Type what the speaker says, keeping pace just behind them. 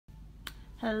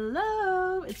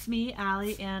Hello, it's me,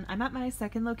 Allie, and I'm at my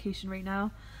second location right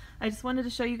now. I just wanted to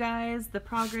show you guys the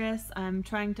progress. I'm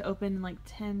trying to open in like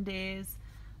 10 days.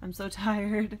 I'm so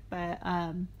tired, but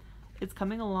it's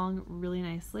coming along really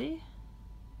nicely.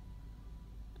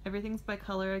 Everything's by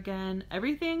color again.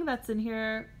 Everything that's in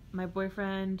here, my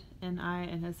boyfriend and I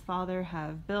and his father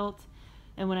have built.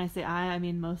 And when I say I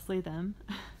mean mostly them.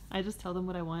 I just tell them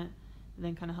what I want and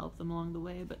then kind of help them along the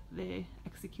way, but they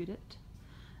execute it.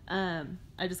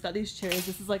 I just got these chairs.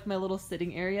 This is like my little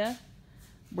sitting area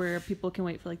where people can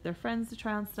wait for like their friends to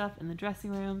try on stuff, in the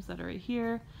dressing rooms that are right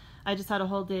here. I just had a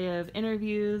whole day of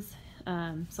interviews,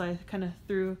 so I kind of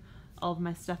threw all of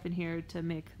my stuff in here to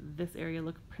make this area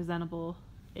look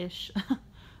presentable-ish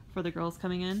for the girls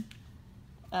coming in.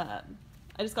 I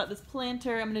just got this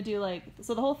planter. I'm gonna do like,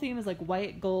 so the whole theme is like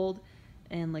white, gold,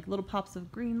 and like little pops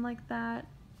of green like that.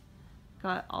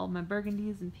 Got all my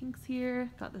burgundies and pinks here.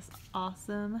 Got this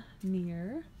awesome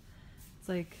mirror. It's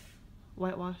like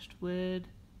whitewashed wood.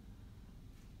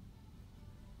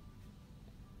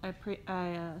 I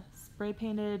spray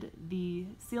painted the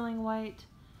ceiling white.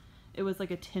 It was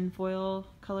like a tinfoil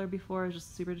color before. It was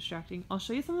just super distracting. I'll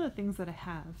show you some of the things that I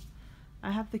have. I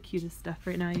have the cutest stuff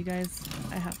right now, you guys.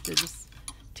 I have to just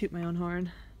toot my own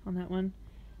horn on that one.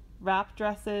 Wrap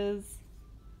dresses.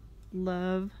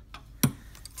 Love.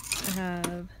 I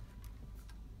have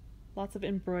lots of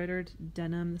embroidered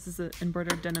denim. This is an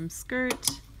embroidered denim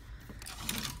skirt.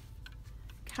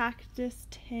 Cactus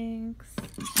tanks.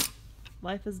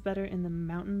 Life is better in the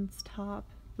mountains top.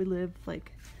 We live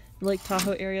like Lake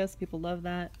Tahoe area, so people love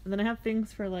that. And then I have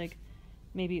things for like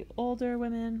maybe older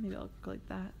women. Maybe I'll go like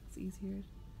that. It's easier.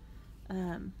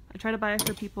 I try to buy it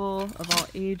for people of all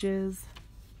ages.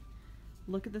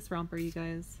 Look at this romper, you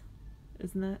guys.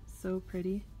 Isn't that so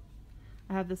pretty?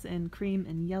 I have this in cream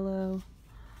and yellow.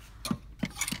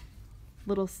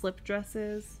 Little slip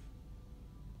dresses.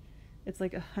 It's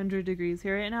like 100 degrees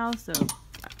here right now, so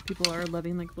people are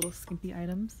loving like little skimpy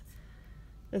items.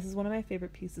 This is one of my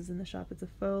favorite pieces in the shop. It's a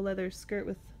faux leather skirt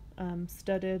with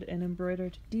studded and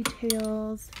embroidered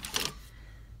details.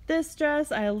 This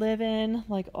dress I live in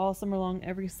like all summer long,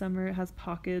 every summer. It has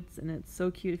pockets and it's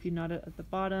so cute if you knot it at the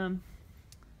bottom.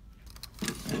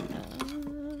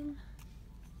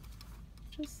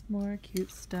 Just more cute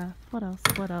stuff. What else?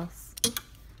 What else?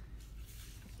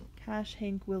 Cash,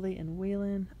 Hank, Willie, and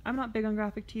Waylon. I'm not big on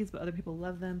graphic tees, but other people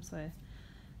love them, so I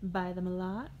buy them a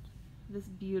lot. This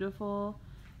beautiful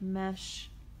mesh,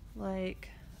 like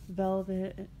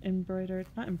velvet embroidered,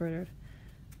 not embroidered,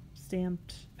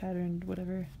 stamped, patterned,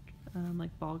 whatever,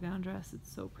 like ball gown dress.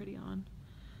 It's so pretty on.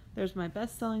 There's my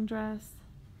best-selling dress.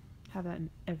 Have that in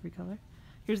every color.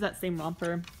 Here's that same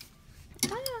romper.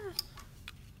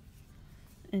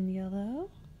 In yellow.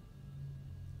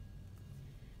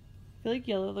 I feel like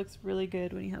yellow looks really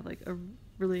good when you have like a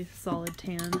really solid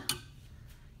tan.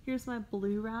 Here's my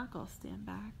blue rack. I'll stand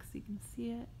back so you can see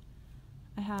it.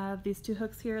 I have these two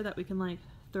hooks here that we can like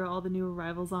throw all the new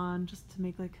arrivals on just to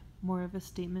make like more of a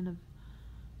statement of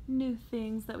new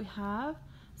things that we have.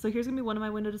 So here's gonna be one of my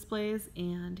window displays,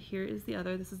 and here is the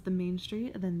other. This is the main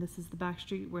street, and then this is the back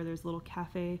street where there's a little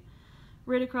cafe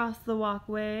right across the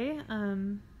walkway.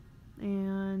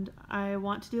 And I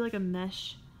want to do like a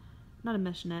mesh, not a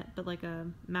mesh net, but like a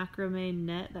macrame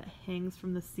net that hangs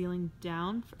from the ceiling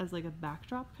down as like a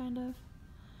backdrop kind of.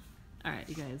 All right,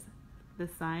 you guys, this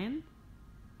sign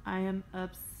I am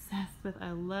obsessed with.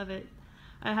 I love it.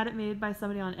 I had it made by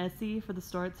somebody on Etsy for the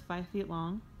store. It's 5 feet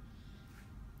long.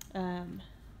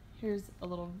 Here's a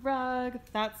little rug.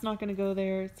 That's not gonna go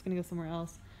there. It's gonna go somewhere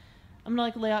else. I'm gonna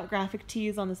like lay out graphic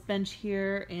tees on this bench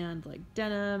here and like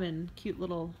denim and cute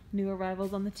little new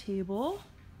arrivals on the table.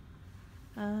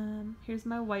 Here's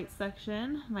my white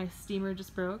section. My steamer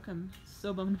just broke. I'm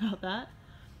so bummed about that.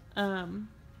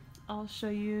 I'll show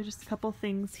you just a couple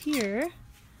things here.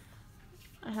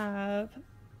 I have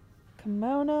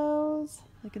kimonos,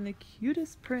 like in the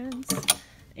cutest prints,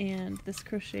 and this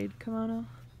crocheted kimono.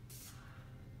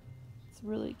 It's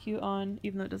really cute on,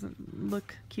 even though it doesn't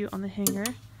look cute on the hanger.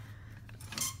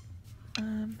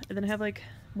 And then I have like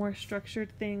more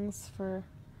structured things for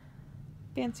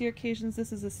fancier occasions.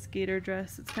 This is a skater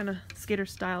dress. It's kind of skater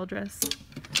style dress.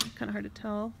 Kind of hard to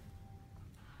tell.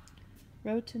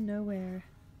 Road to Nowhere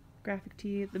graphic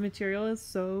tee. The material is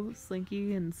so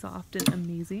slinky and soft and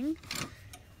amazing.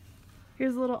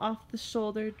 Here's a little off the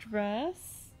shoulder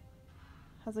dress.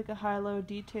 Has like a high-low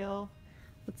detail.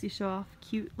 Lets you show off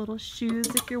cute little shoes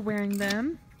if you're wearing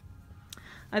them.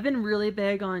 I've been really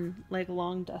big on like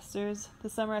long dusters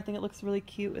this summer. I think it looks really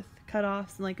cute with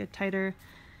cutoffs and like a tighter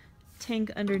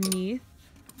tank underneath.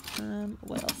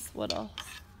 What else?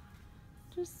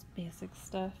 Just basic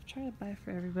stuff. Try to buy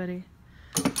for everybody.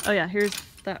 Oh yeah, here's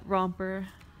that romper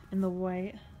in the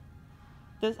white.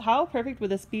 This, how perfect would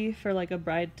this be for like a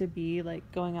bride-to-be,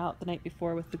 like going out the night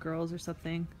before with the girls or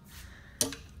something?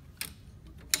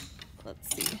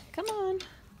 Let's see. Come on.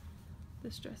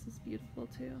 This dress is beautiful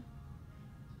too.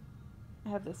 I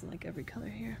have this in like every color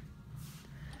here.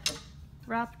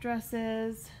 Wrap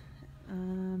dresses.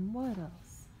 What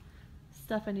else?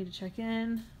 Stuff I need to check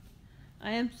in.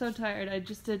 I am so tired. I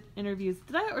just did interviews.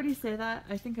 Did I already say that?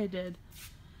 I think I did.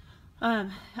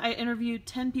 I interviewed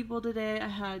 10 people today. I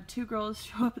had 2 girls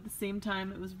show up at the same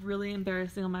time. It was really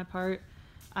embarrassing on my part.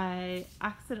 I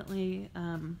accidentally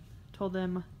told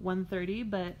them 1:30,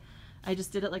 but I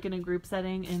just did it like in a group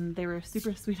setting and they were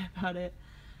super sweet about it.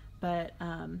 But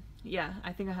yeah,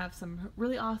 I think I have some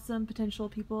really awesome potential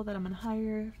people that I'm gonna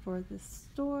hire for this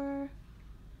store.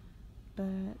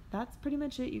 But that's pretty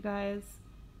much it, you guys.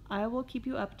 I will keep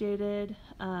you updated.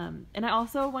 And I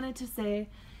also wanted to say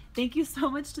thank you so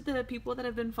much to the people that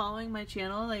have been following my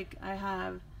channel. Like, I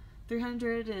have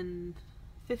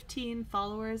 315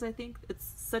 followers, I think.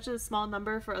 It's such a small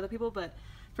number for other people, but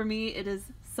for me it is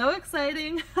so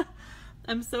exciting.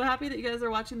 I'm so happy that you guys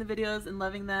are watching the videos and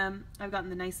loving them. I've gotten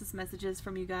the nicest messages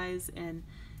from you guys, and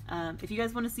if you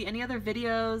guys want to see any other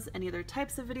videos, any other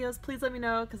types of videos, please let me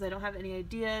know, because I don't have any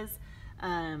ideas.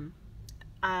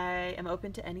 I am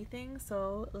open to anything,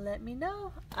 so let me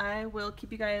know. I will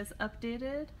keep you guys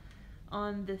updated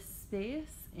on this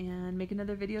space and make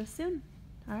another video soon.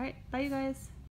 Alright, bye you guys.